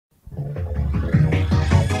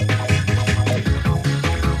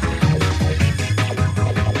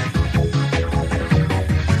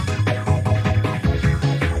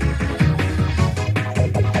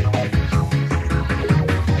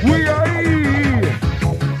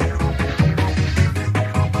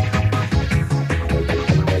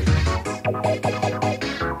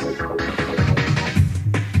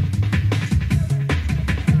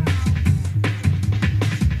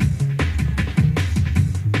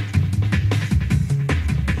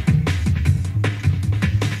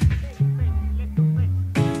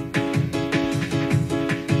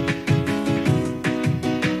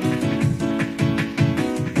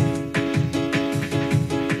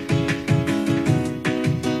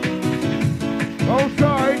Hold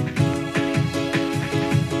tight.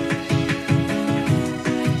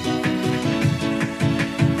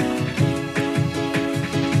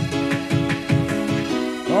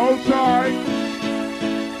 Hold tight.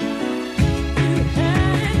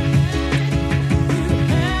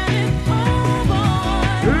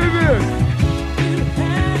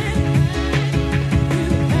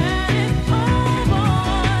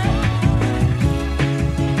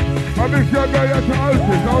 I make sure I got you to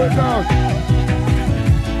Otis, hold it down.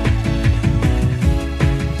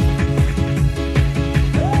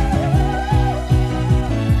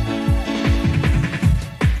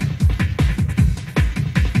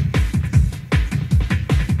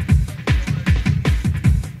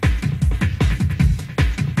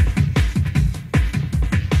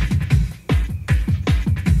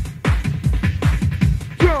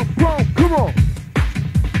 Jump on, come on.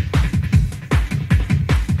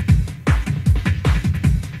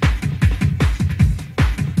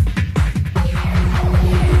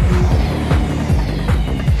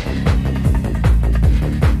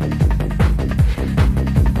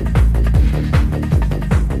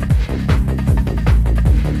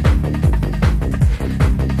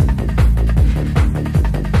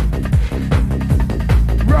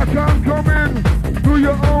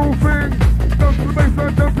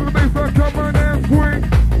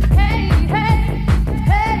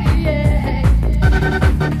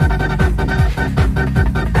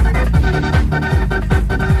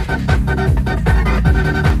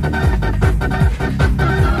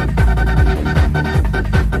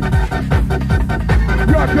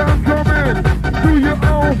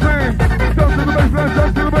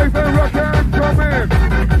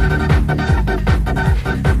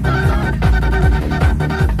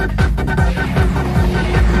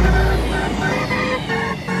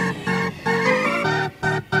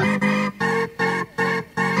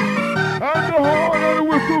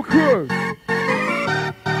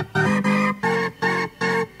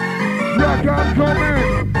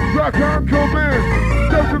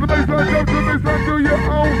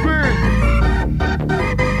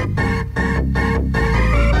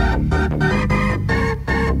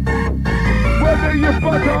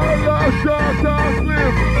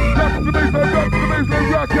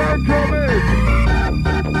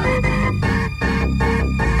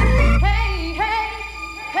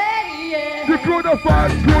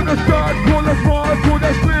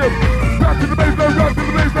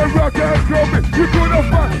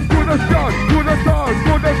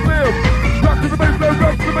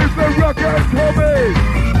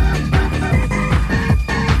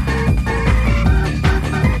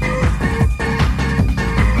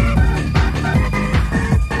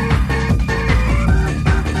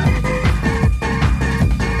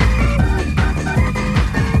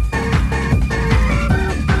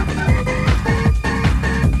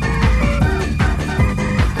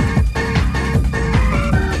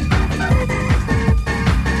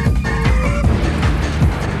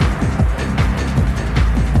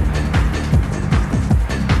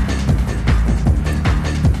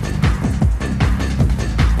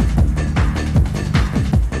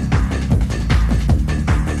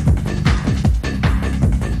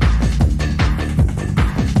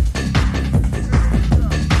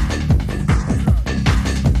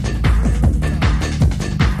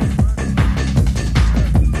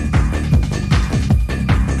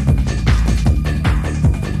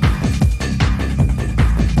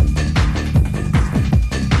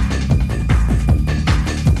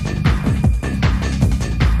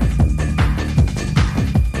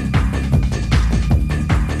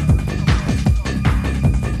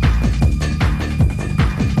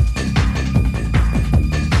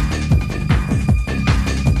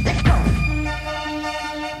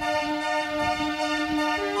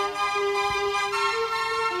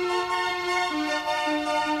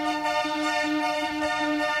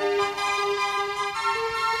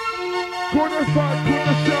 Corner side,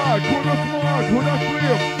 corner side, corner smart, corner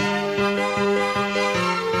slim.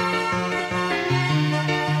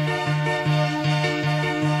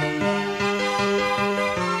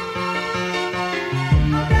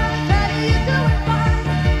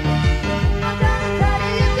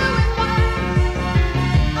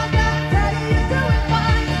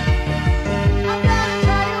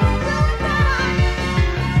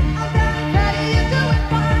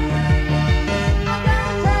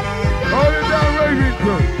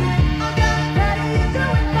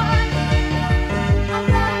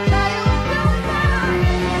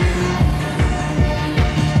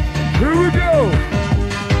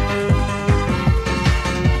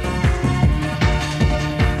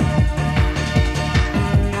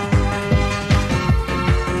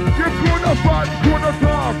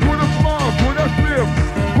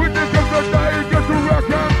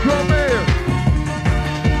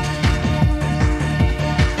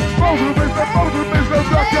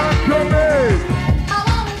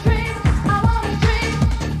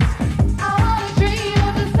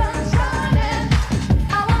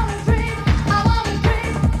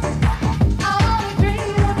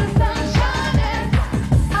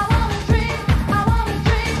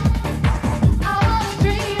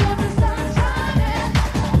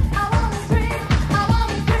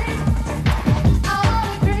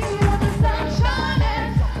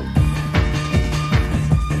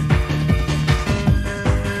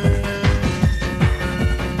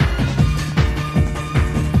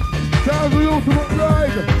 ultimate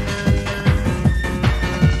live.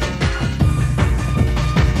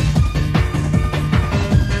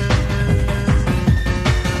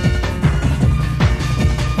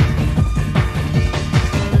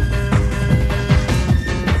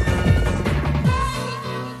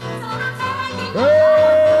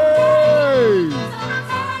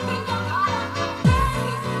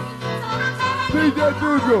 DJ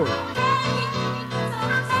Dougal.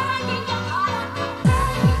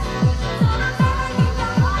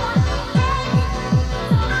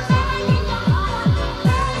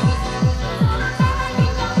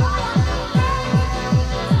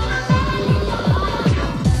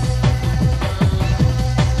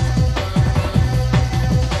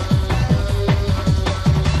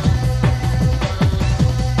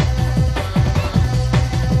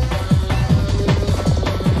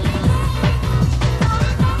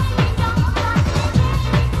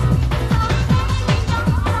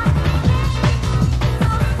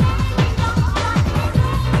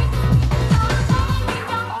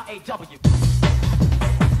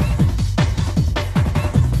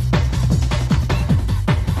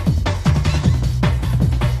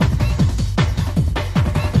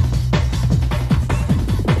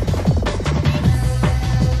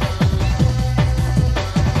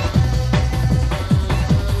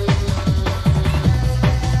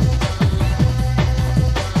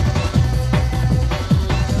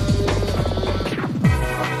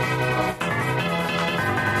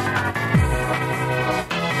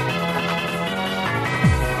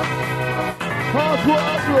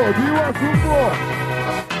 Do you want some more?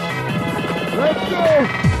 Let's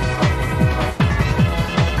go!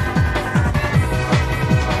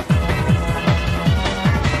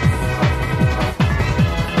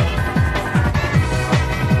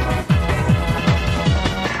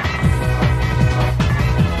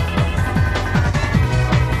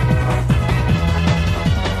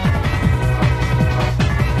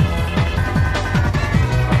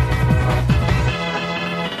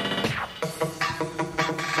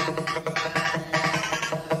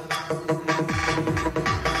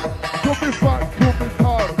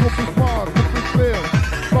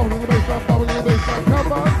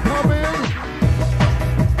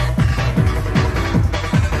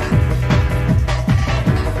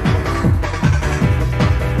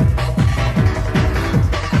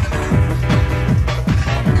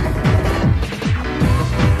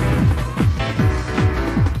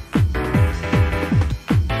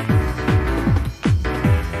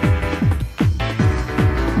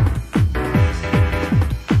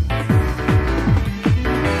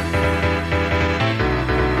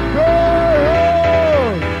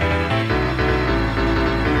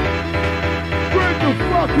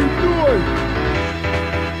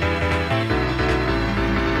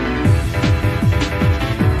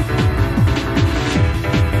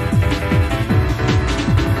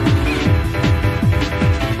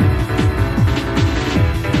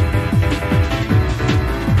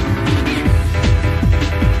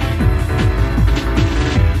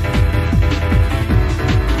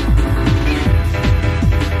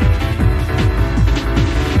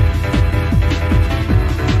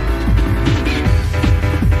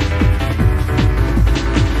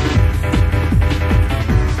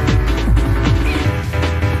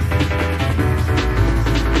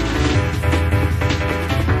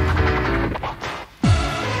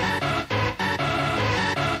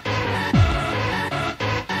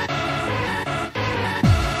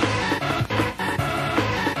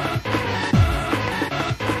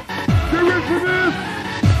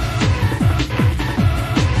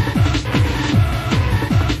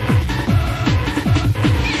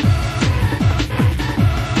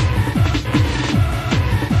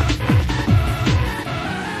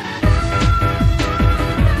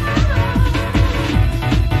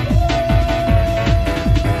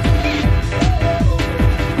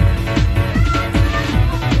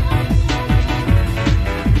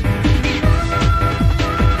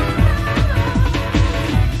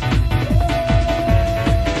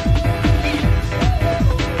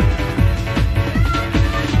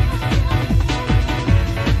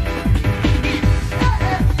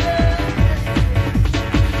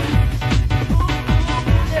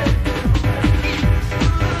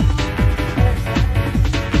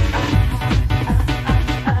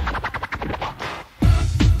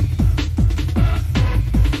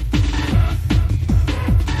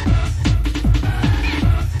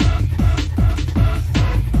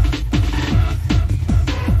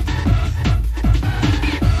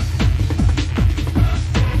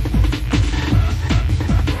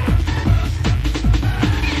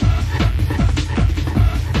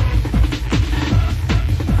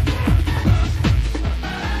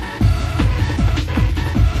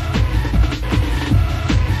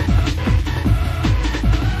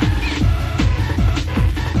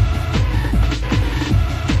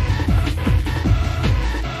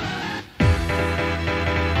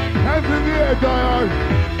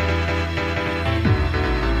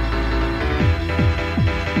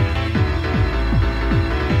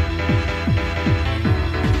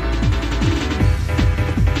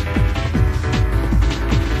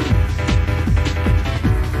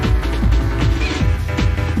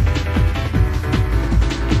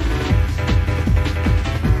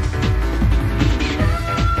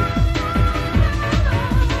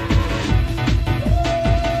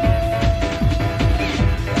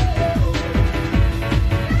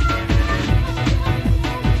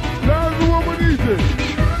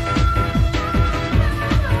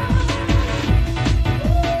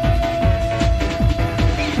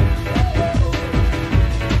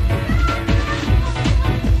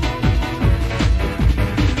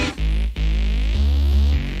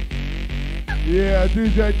 Yeah,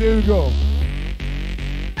 DJ Dougal.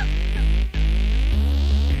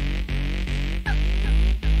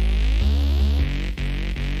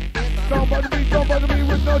 Don't bother me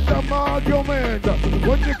with no dumb argument.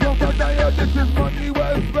 When you come to die, this is money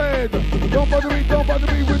well spent. Don't bother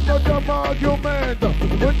me with no dumb argument.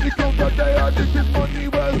 When you come to die, this is money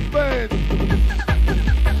well spent.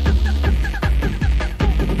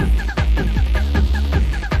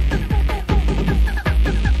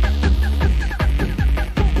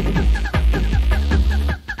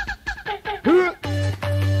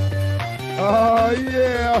 Oh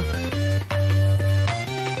yeah.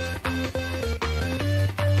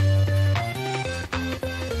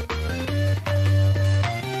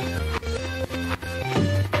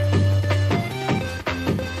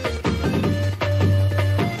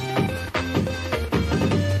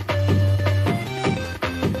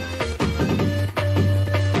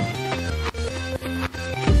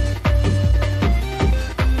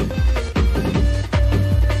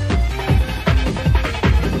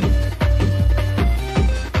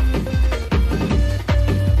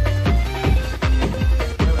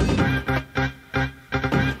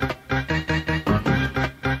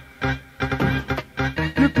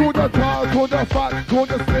 Coulda fat,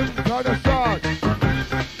 coulda slim, coulda short.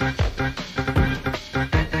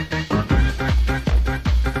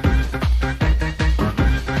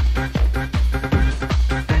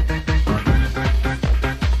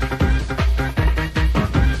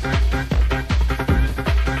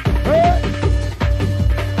 Hey!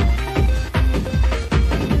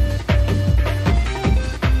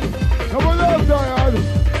 Come on up, Diehard.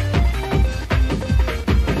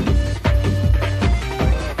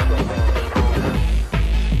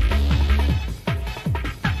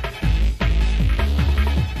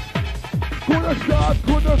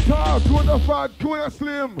 Coulda fat, coulda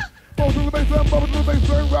slim. Both of the baseline, bubble to the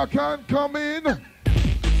baseline, rock and come in.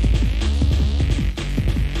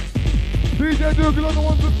 DJ Dougal on the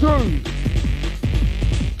ones and twos.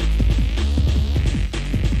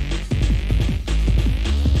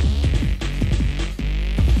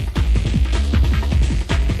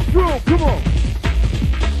 Come on.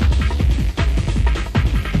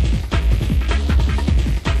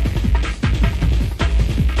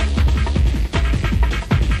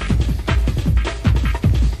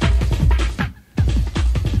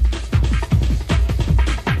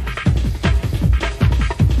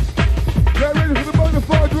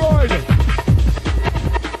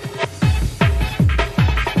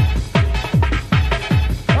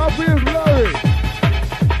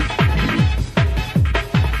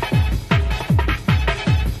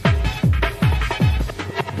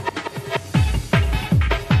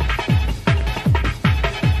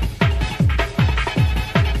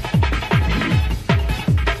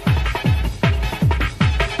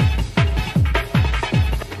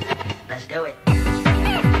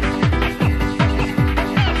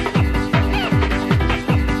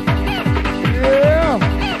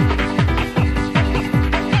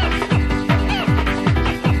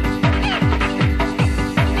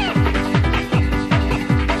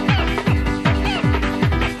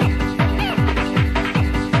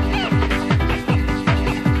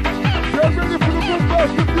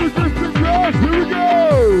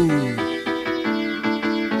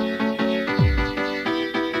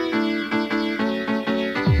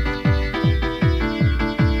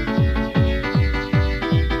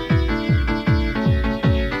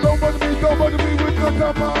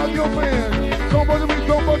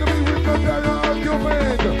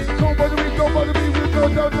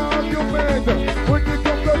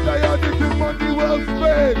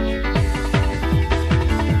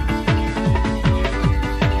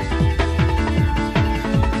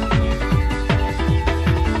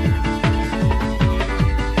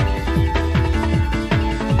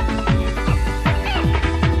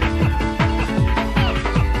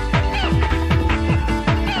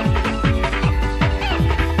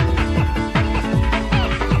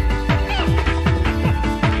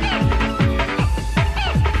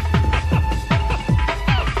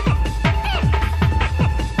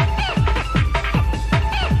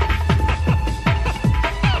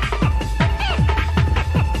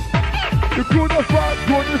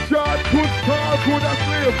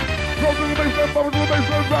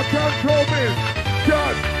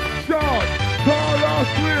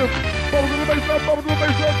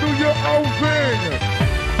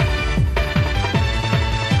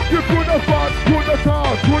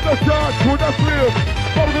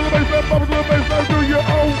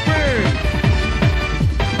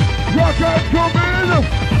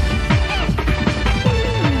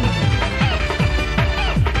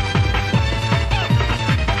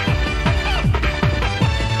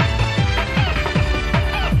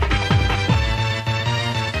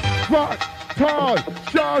 hard,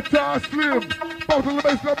 shout out slim. Bounce on the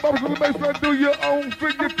baseline, do your own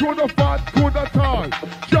thing. You coulda fought, coulda tall.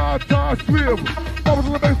 Shout out slim. Bounce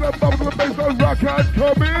on the baseline, rock and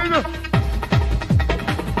come in.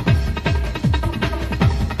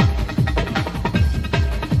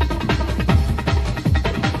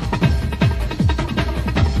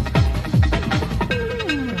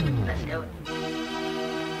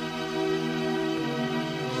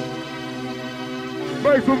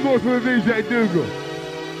 Make some noise for the DJ Dougal.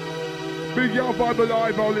 Big y'all vibe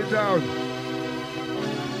alive, hold it down.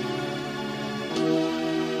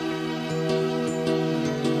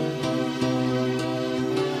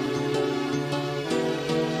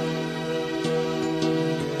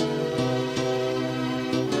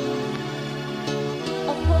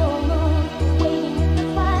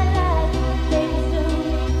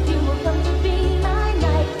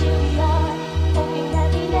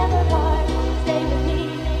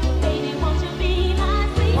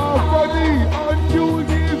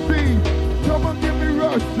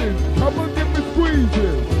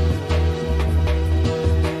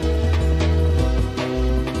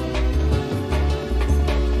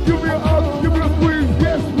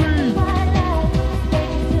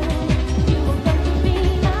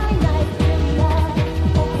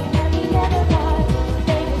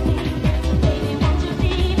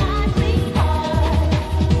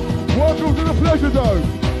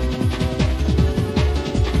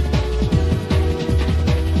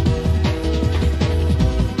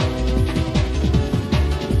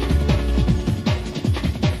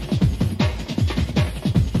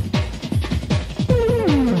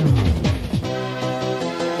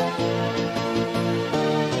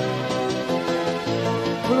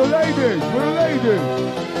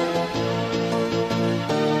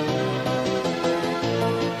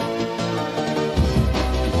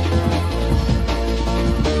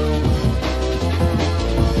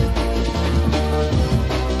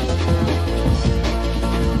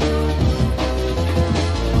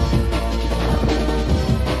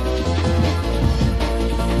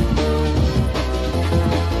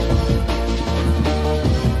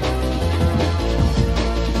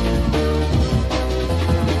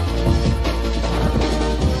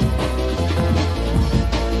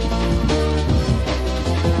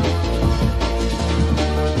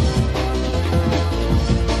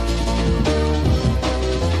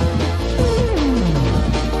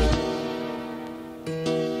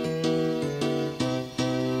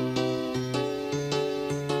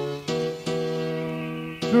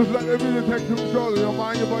 Just let the music take control of your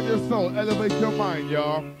mind, your body, your soul. Elevate your mind,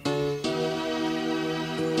 y'all.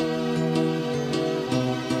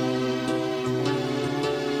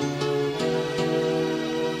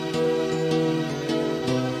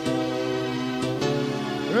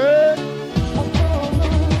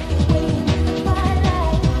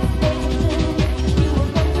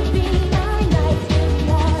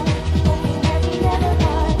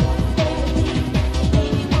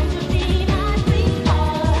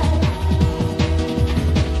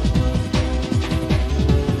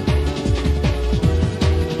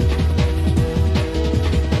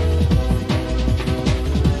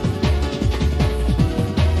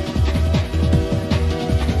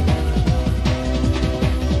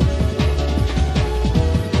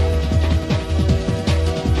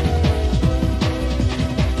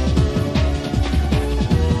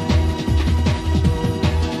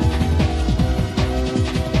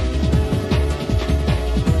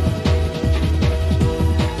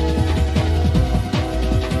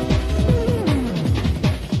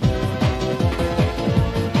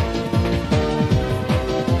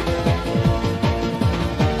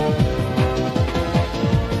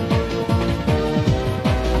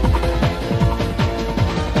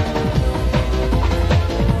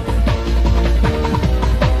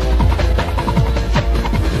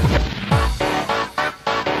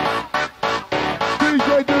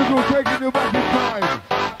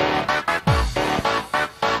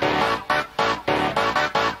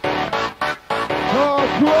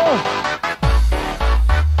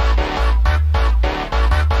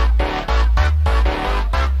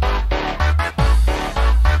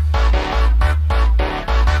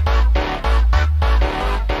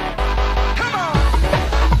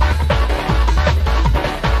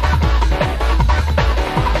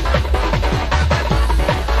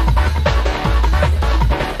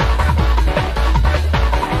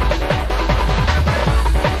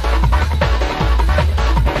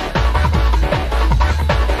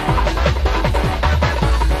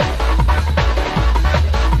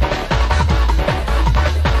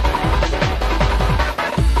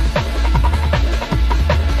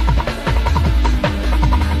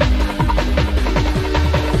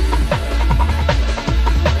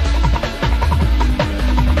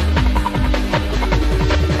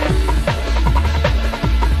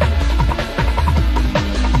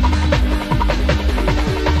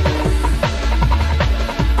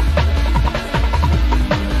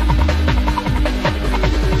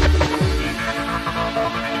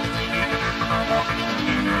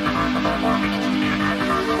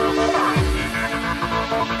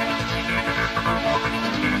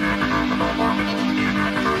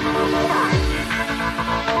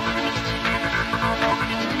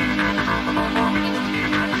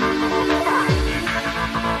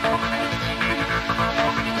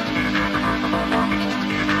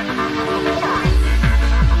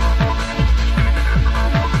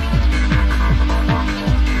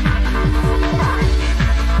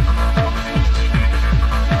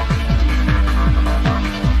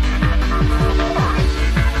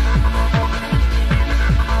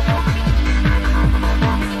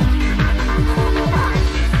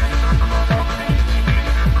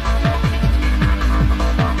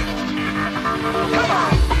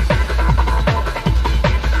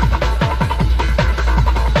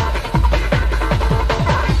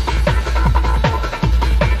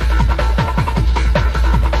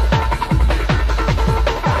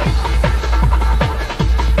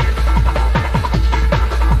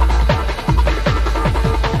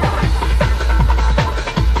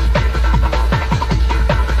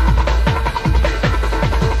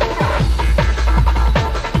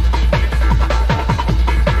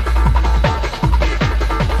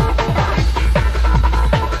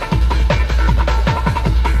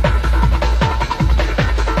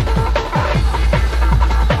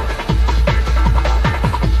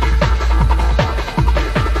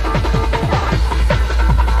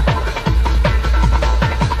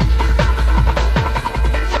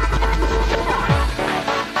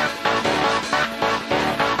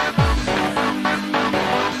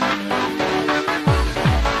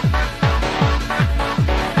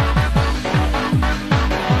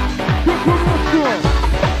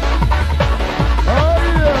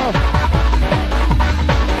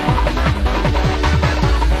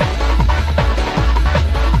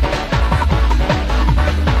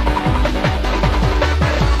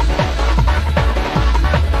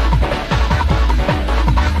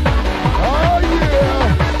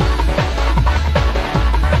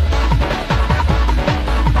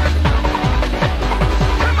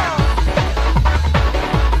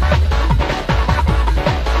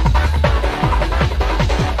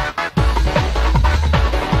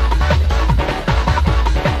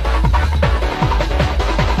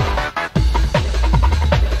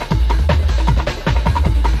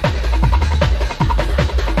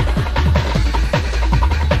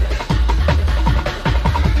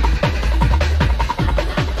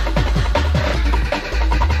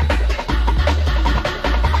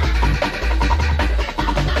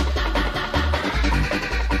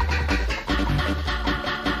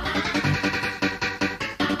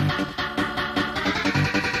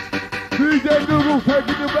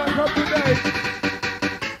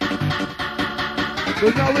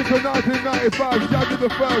 But now into 1995, Jack the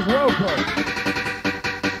First, welcome.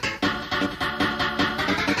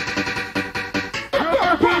 You're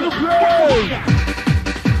back on the play!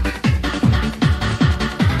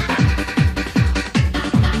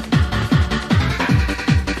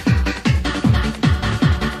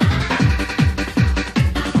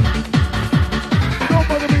 Don't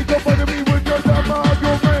bother me with your damn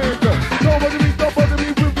argument. Don't bother me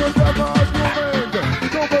with your damn argument.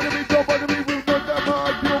 Don't bother me with your damn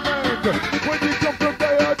argument. When you come from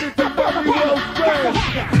there, this is money well spent.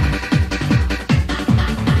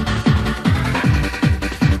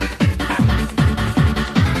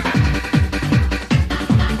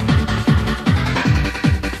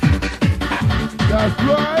 That's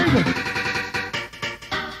right.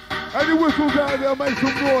 Any whistles out there, make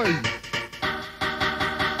some noise.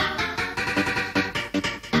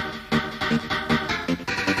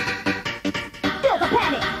 Feel the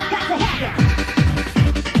panic, got to happen.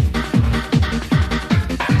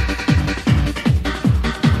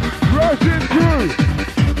 Rushing through.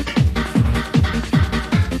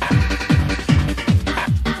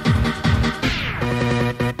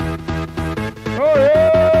 Oh, hey!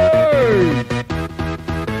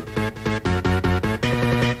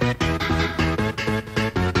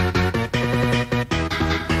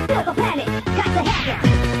 Feel the panic, got to happen.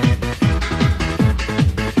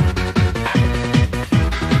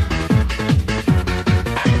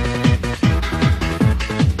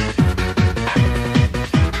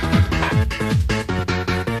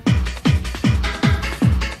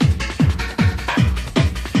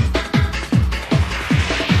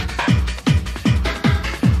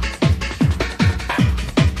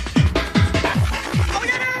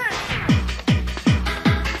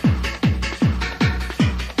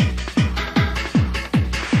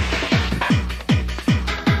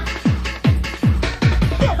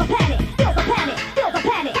 Feel the panic, feel the panic, feel the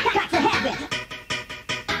panic, got to happen.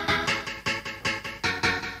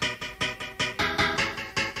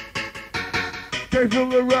 Can you feel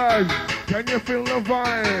the rush? Can you feel the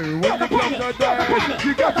vibe? When you come to dance,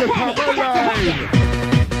 you got to come alive.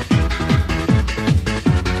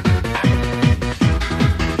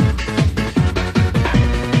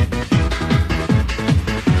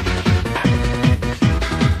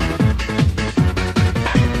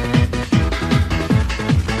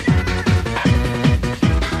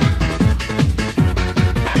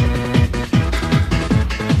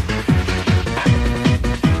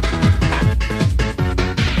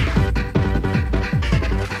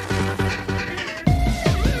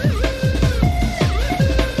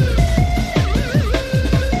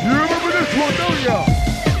 You remember this one, don't ya?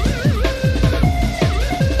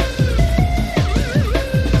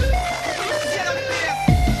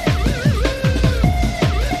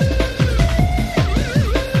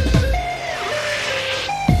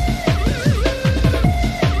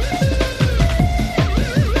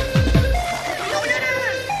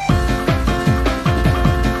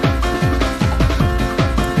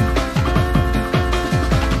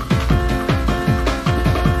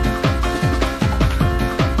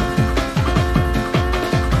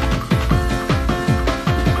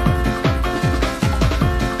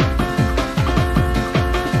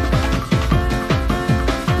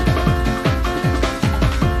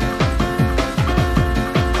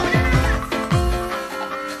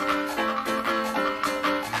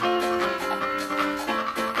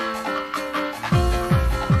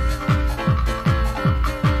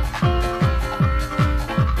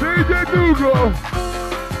 DJ Dougal.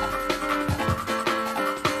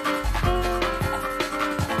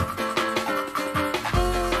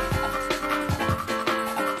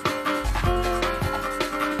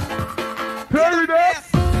 Turn it up.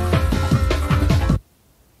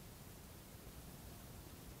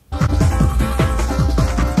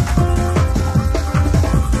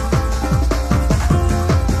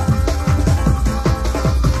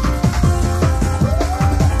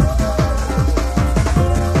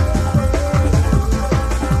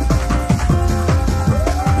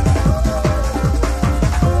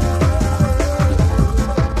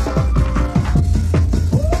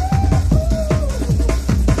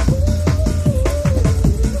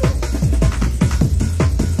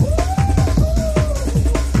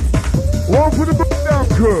 One for the down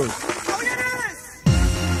good.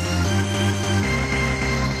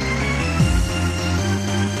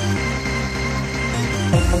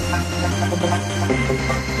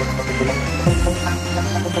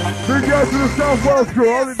 Big guys to the southwest crew,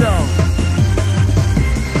 hold it down.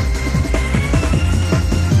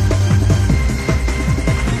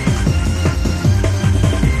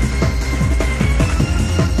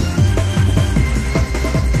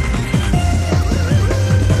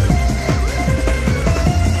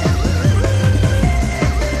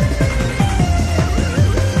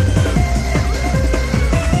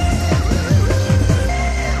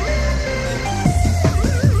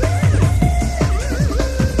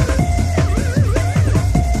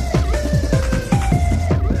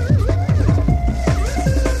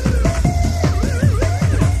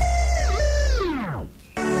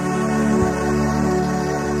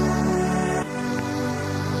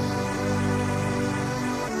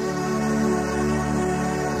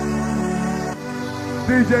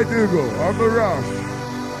 DJ Dougal, on the rush.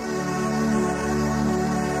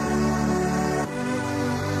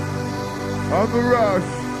 On the rush.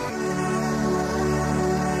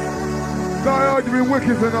 DIEHARD, you've been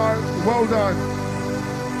wicked tonight. Well done.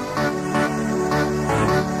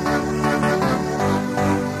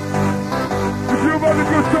 If you've had a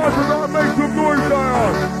good time tonight, make some noise,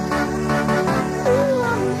 DIEHARD.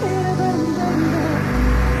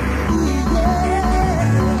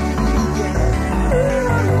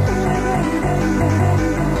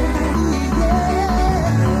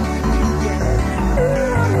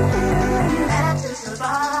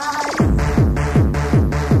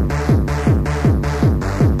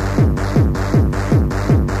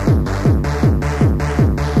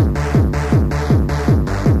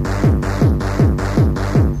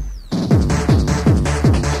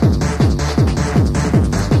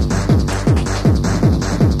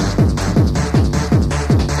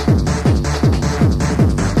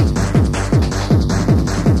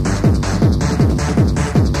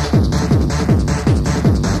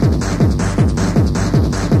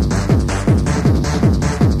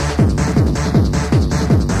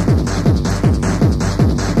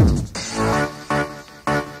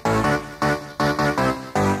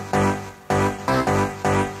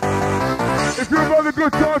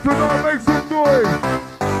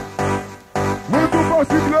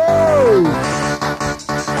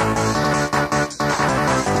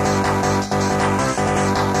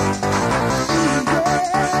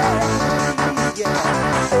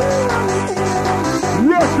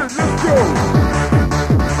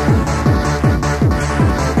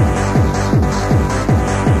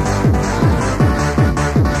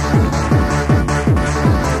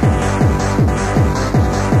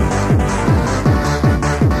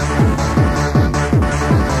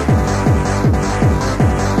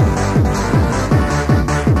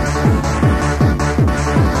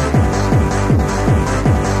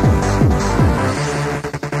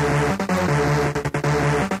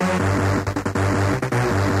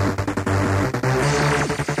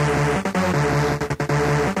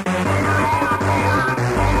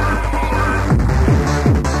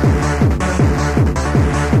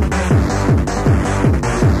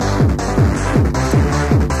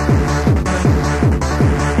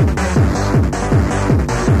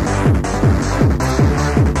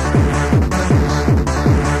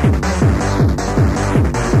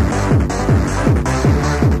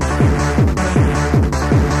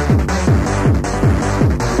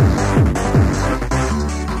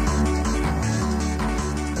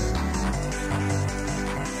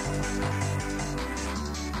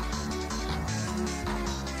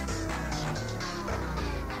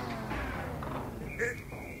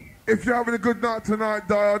 If you're having a good night tonight,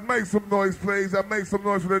 DIEHARD, make some noise, please, and make some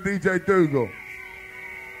noise for the DJ Dougal.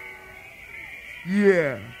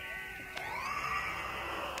 Yeah.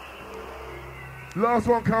 Last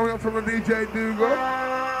one coming up from the DJ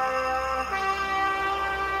Dougal.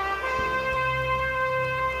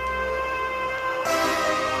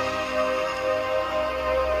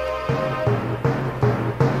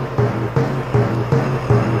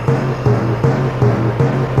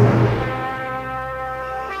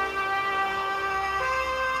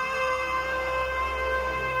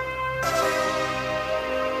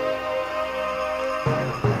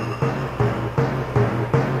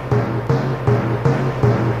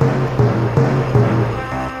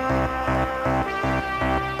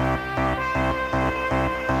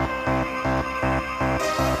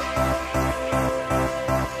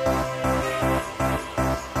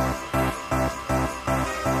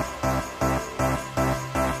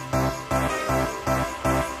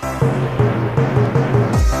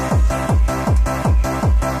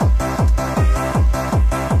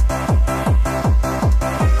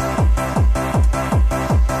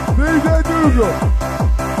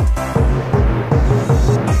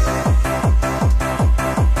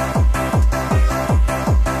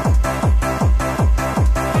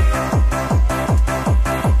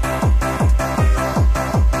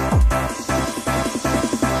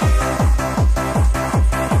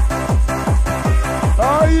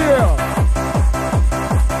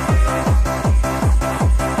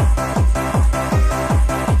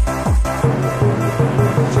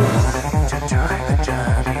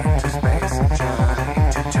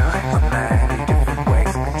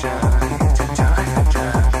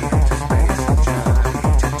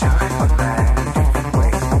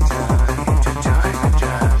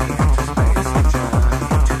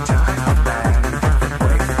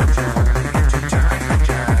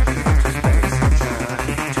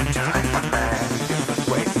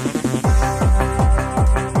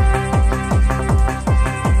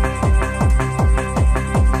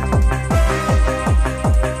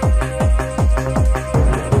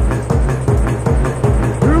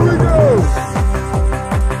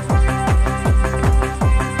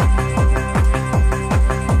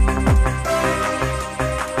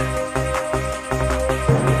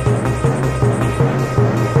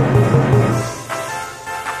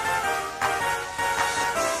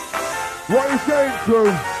 What are you saying,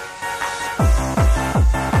 crew?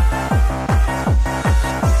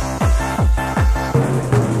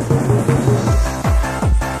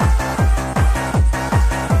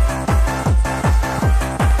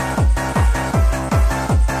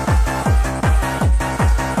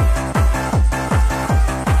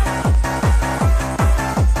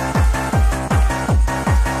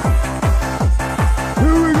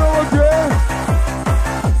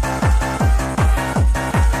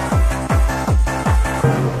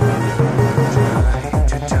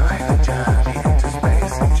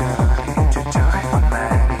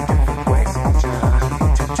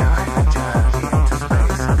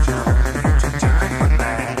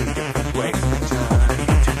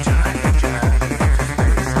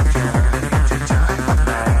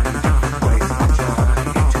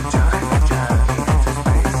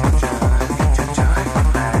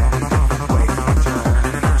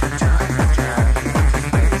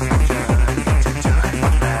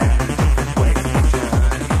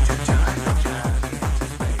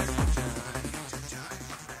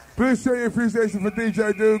 Please show your appreciation for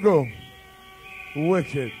DJ Dougal.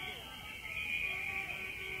 Wicked.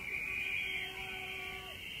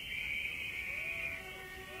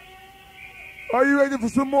 Are you ready for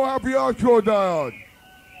some more happy hardcore, Diehard?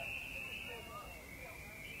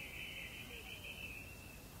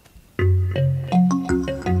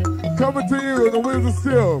 Coming to you on the wheels of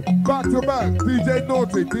steel, back to back, DJ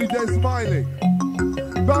Naughte, DJ Smiley.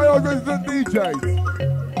 Diehard resident DJs.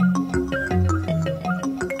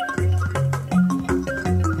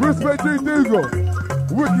 Respect to Dougal.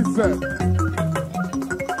 Wicked set.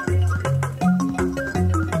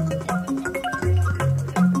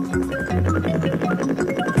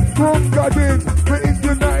 Strong garden, the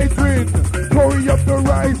Indianite win. Curry up the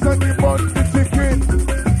rice and the Monday chicken.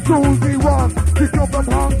 Susie walk, she come from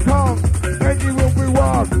Hong Kong. Anywhere we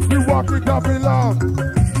walk it up along.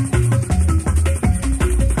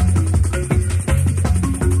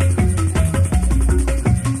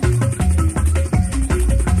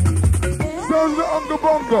 Unga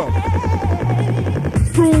Bonga.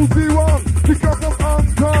 Susie Wong, she come from Hong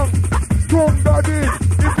Kong. Strong body,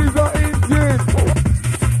 it is an engine.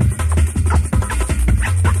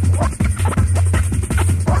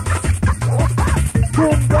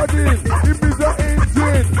 Strong body, it is an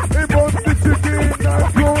engine. It wants the chicken and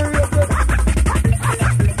glory of the...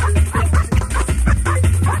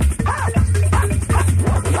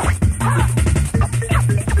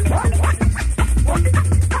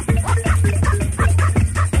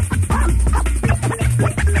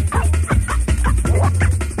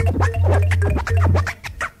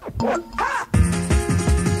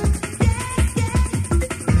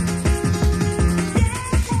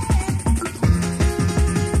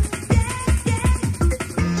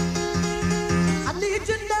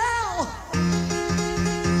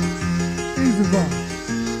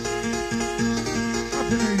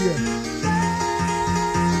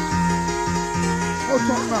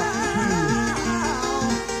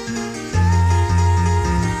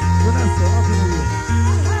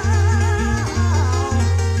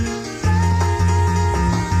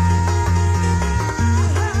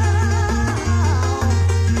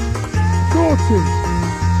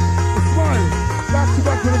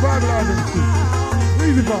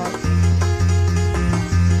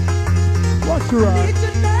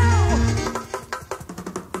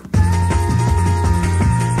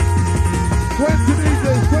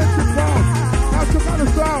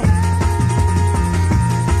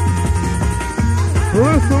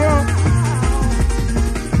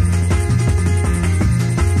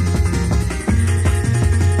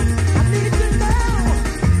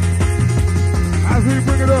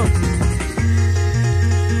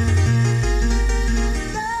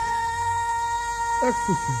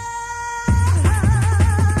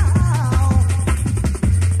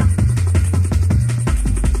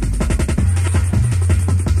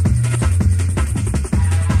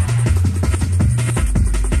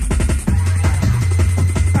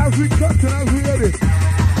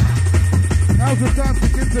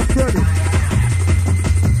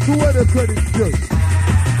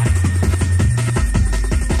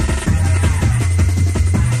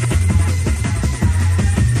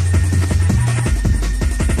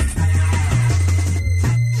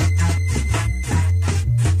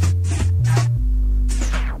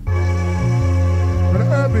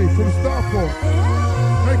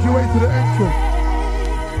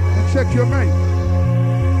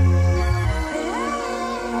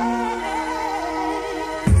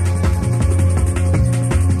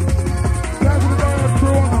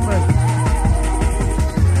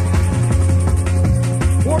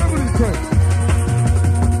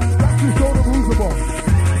 Practice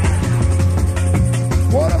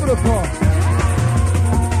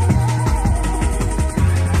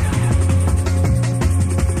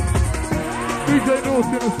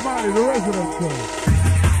hardcore.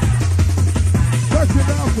 Touching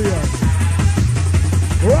down for you.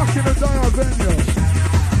 Rocking the DIEHARD venue.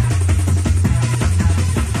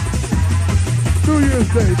 New Year's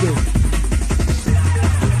Day, dude.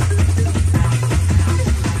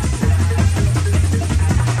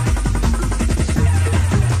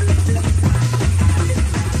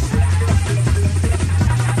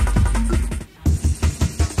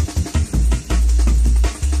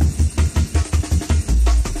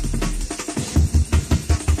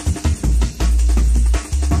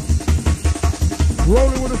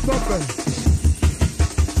 Rolling with a sub bass.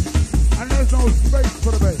 And there's no space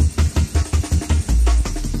for the bass.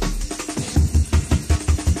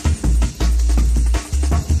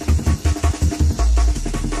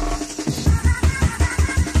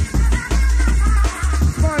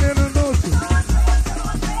 Smiley and the Naughte.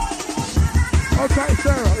 Okay,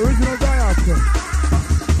 Sarah, original DIEHARD.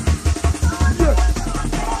 Yeah.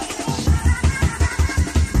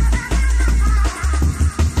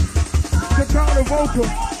 Check out the vocal.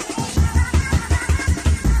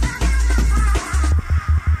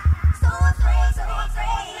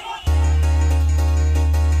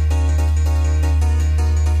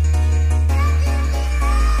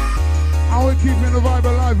 And we're keeping the vibe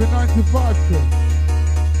alive in 95 too.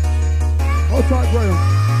 Hold tight, Graham.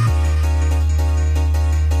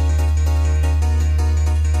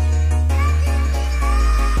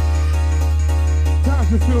 Time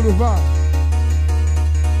to feel the vibe.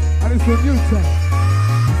 And it's a new time.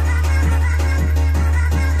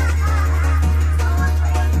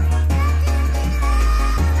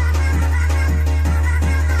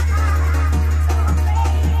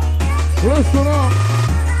 Listen up.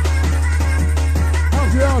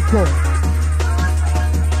 How's the hardcore?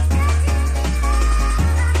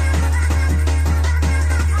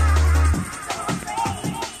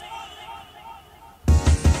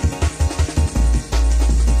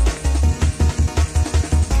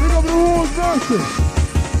 Big up the rules, nurses.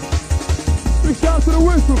 Big shout to the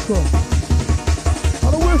whistle club.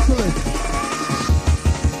 On the whistling.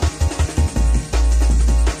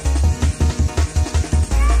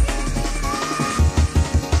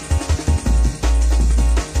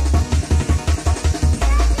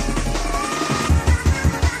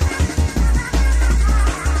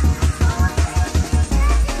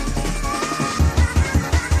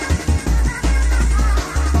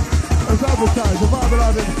 Advertise, the vibe that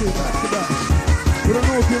I've been seeing back to back with a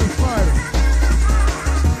Naughte and Smiley.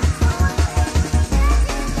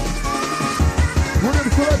 Rhythm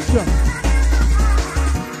selection.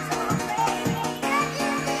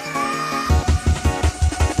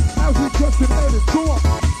 As we cut and edit, go up.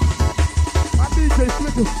 My DJ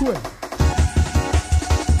flick a switch.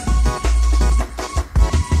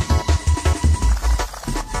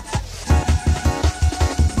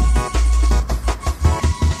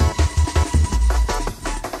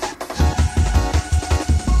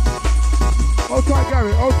 Hold tight,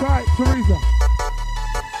 Gary. Hold tight, Teresa.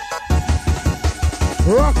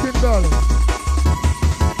 Rockin', darling.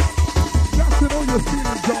 Jackson, all your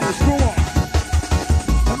feelings, darling. Go on.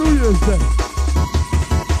 A New Year's Day.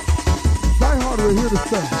 DIEHARD, we're here to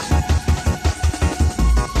stay.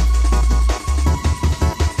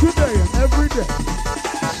 Today and every day.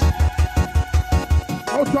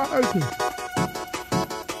 Hold tight, Ocean.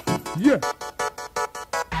 Yeah.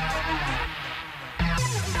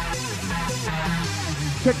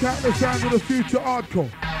 Check out the sound of the future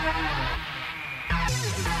hardcore.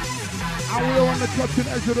 And we're on the cutting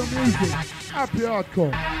edge of the music. Happy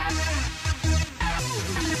hardcore.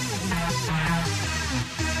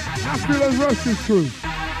 Nashville and Russian crew.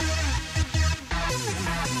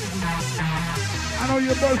 I know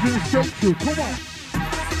you're buzzing straight through. Come on.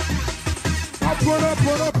 Up and up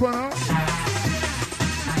and up and up.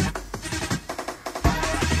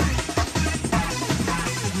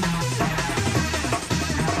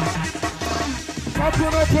 Up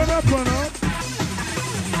and up and up and up.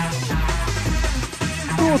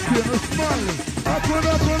 Naughte and Smiley. Up and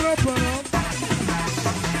up and up and up.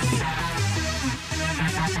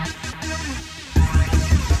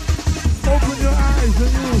 Open your eyes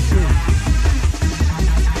and you'll see.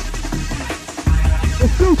 The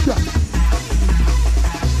future.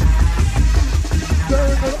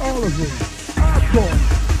 Staring at all of it. Hardcore.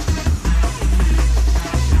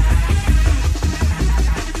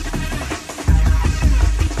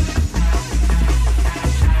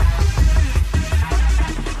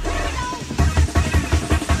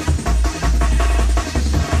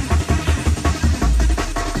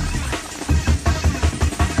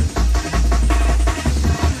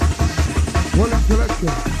 Selection.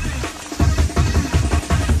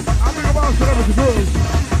 I'm big about celebrity girls.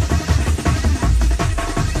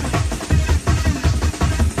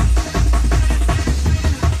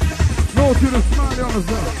 to the Smiley on the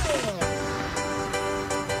side.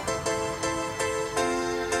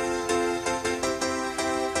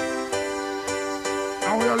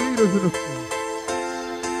 And we are leaders in the school.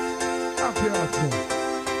 Happy hardcore.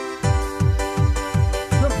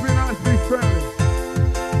 Just be nice, be friendly.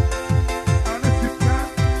 And if you can,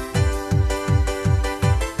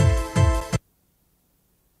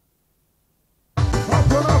 up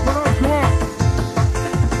and up and up, come on.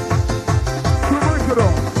 To break it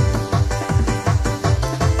on.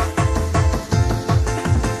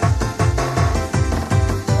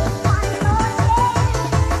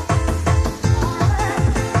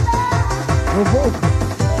 The vocal.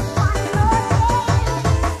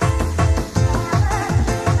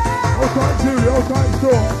 Hold tight, Julie, hold tight,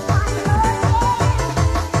 Storm.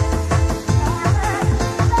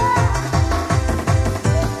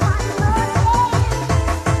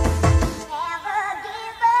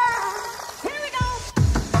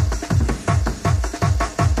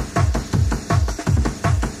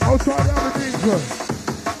 Hold tight, the Aberdeen girl.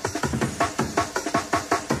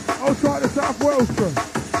 Hold tight, the South Wales girl.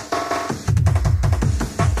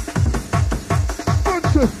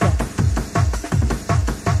 Manchester.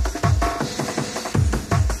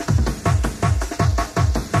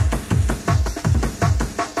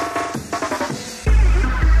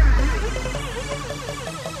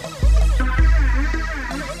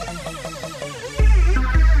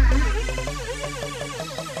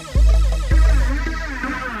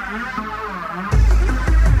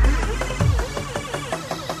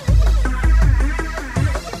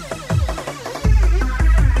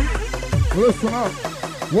 Listen up,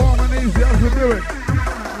 warm and easy as we do it.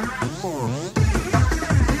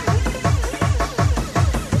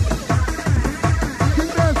 Keep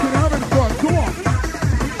dancing, having fun, come on.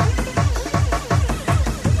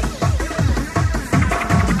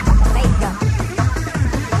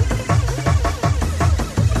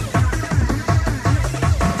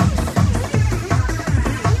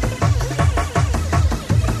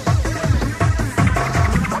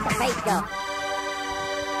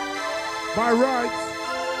 By rights,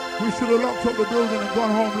 we should have locked up the building and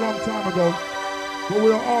gone home a long time ago, but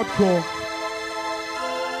we are hardcore.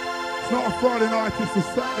 It's not a Friday night, it's a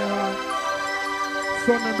Saturday night,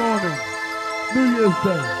 Sunday morning, New Year's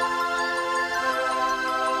Day.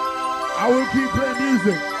 I will keep playing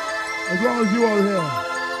music as long as you are here.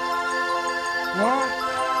 Right?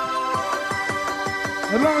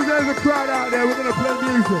 As long as there's a crowd out there, we're going to play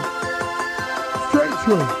music. Straight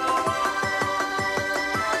through.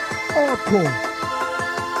 Hardcore.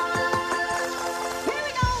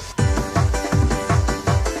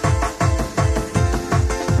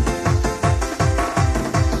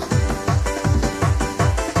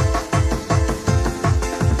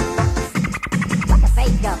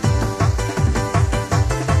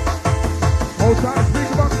 Hold tight, speak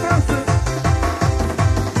about the message.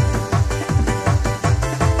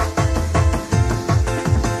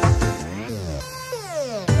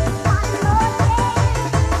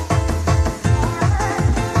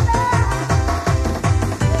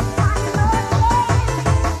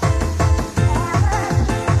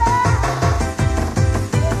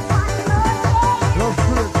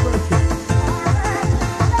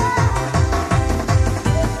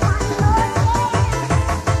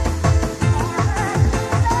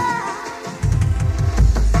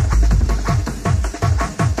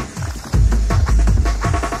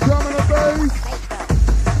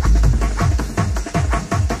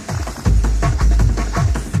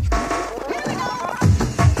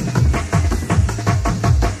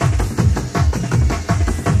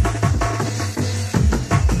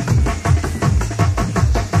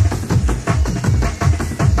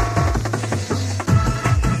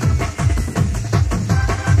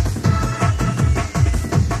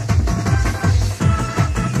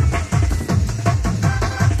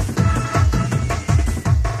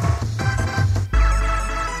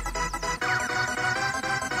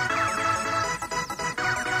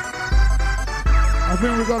 I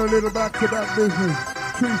think we got a little back-to-back business.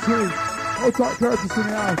 3-3. Hold tight, Curtis in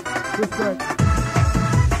the house. Respect.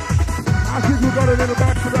 I think we got a little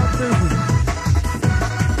back-to-back business.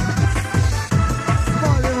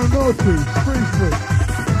 Smiley and Naughte, 3-3.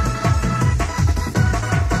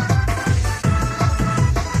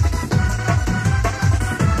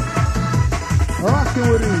 Rocking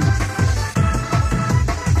with ease.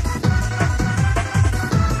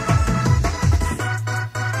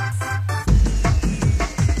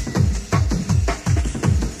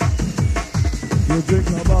 You drink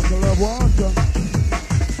a bottle of water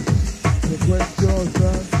to quench your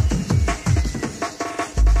thirst.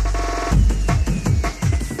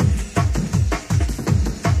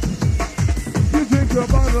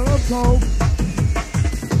 home.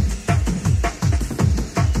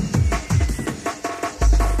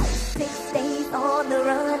 6 days on the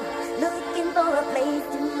run, looking for a place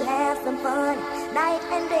to have some fun. Night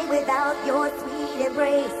and day without your sweet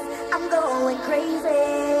embrace, I'm going crazy.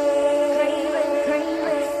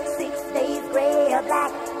 6 days gray or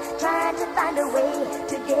black, trying to find a way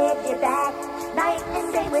to get you back. Night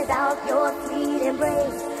and day without your sweet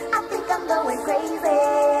embrace, I think I'm going crazy.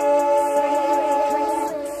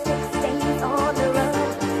 6 days on the run,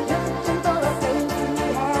 looking for a place to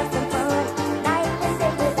have some fun. Night and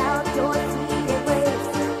day without your sweet embrace,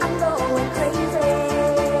 I'm going crazy.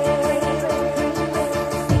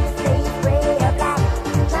 6 days gray or black,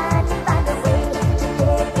 trying to find a way to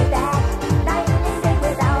get you back. Night and day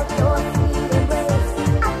without your sweet embrace,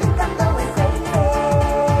 I think I'm going crazy.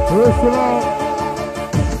 Listen up.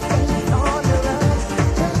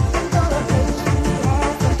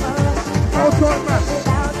 Outside man.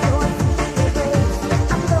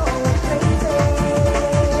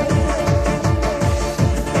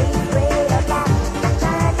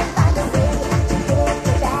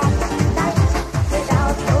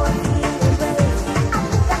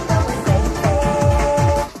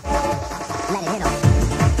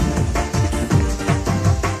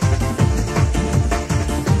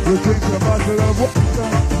 We drink a bottle of water.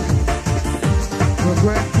 The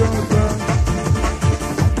grandchildren.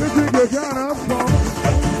 We drink a can of song.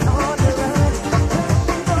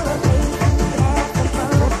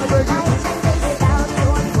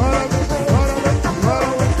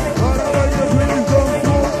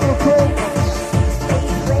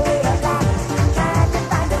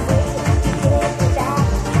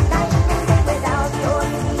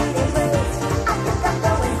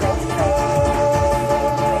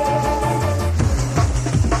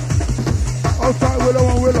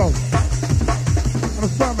 Willow.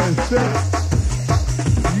 Understand me?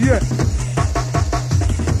 Yeah.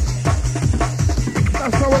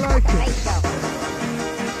 That's how I like it.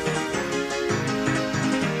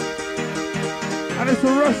 And it's a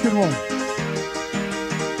Russian one.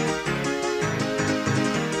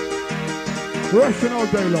 Russian all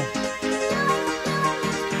day long.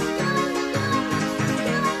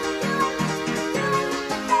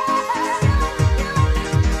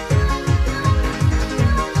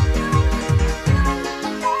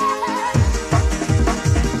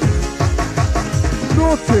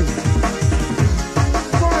 Naughte.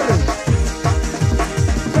 Smiley.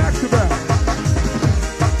 Back to back.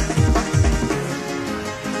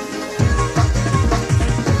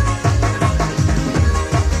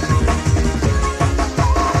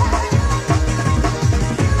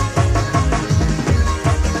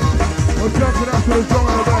 We're jumping up to the song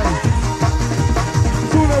of the day.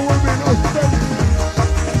 Soon there will be no space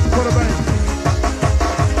for the band.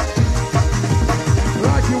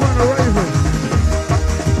 Like you want a raven.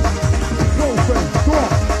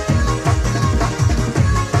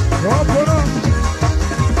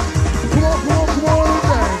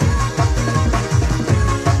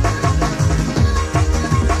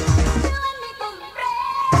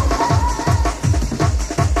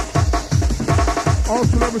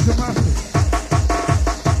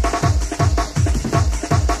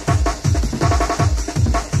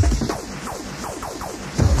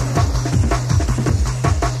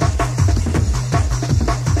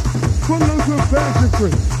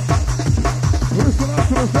 Listen up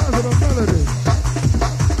to the sounds of the melody.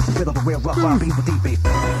 Rhythm of real rough R&B with deep bass.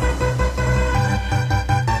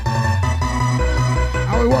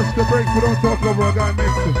 And we watch the break, we don't talk over a guy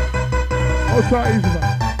mixing. Outside easy man.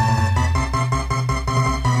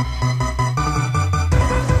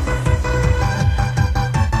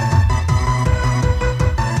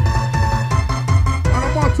 And a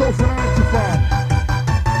motto for 95.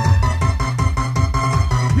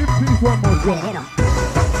 Give peace one more drop.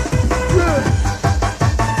 Yeah.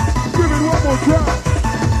 Give it one more drop.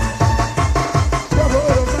 Brother,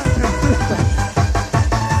 other man and sister.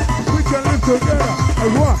 We can live together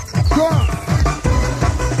as one. Drop.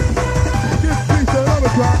 Give peace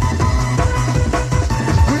another drop.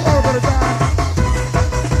 We all gonna die.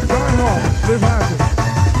 Die hard. Live happy.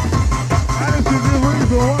 And this is the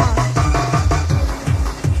reason why.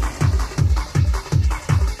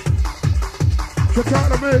 Check out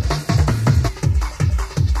the mix.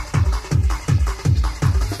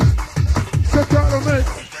 Check out the mix.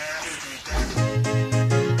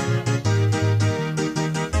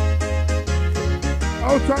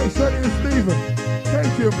 Outside Shelly and Stephen.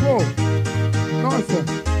 Casey and Paul. Nice one.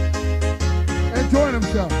 Enjoying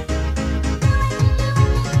themselves.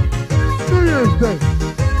 New Year's Day.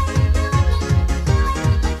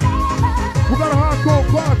 We got a hardcore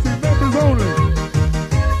party, members only.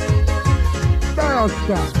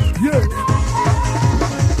 Leicester. Yeah.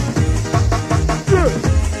 Yeah.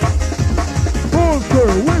 Monster,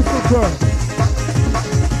 Whistleton.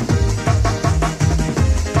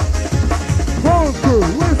 Monster,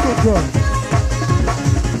 Whistleton.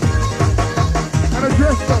 And a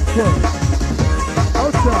dressed up truck.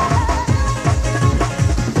 Outside.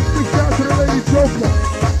 Big shout to the lady Joker.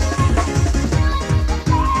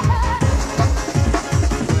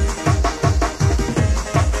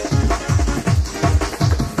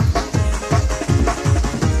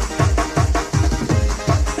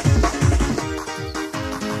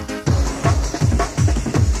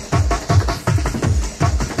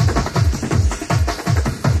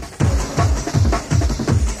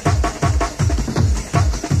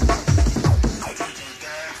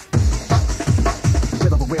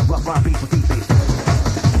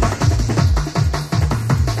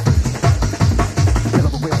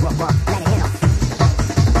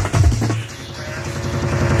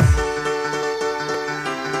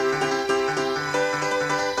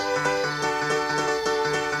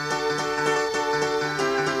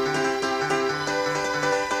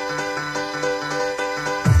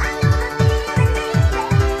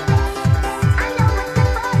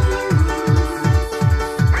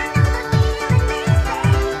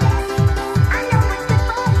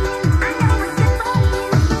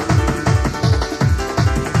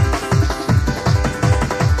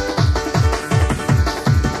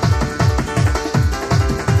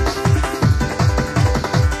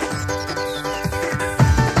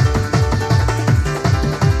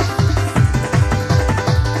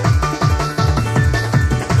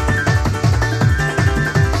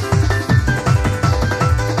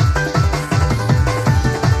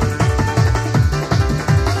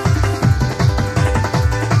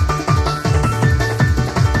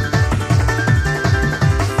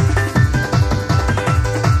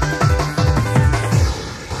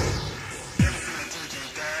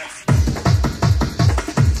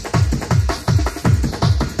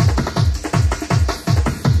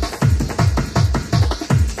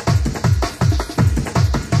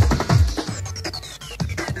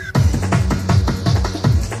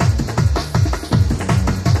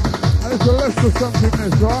 Leicester something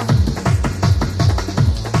this, right?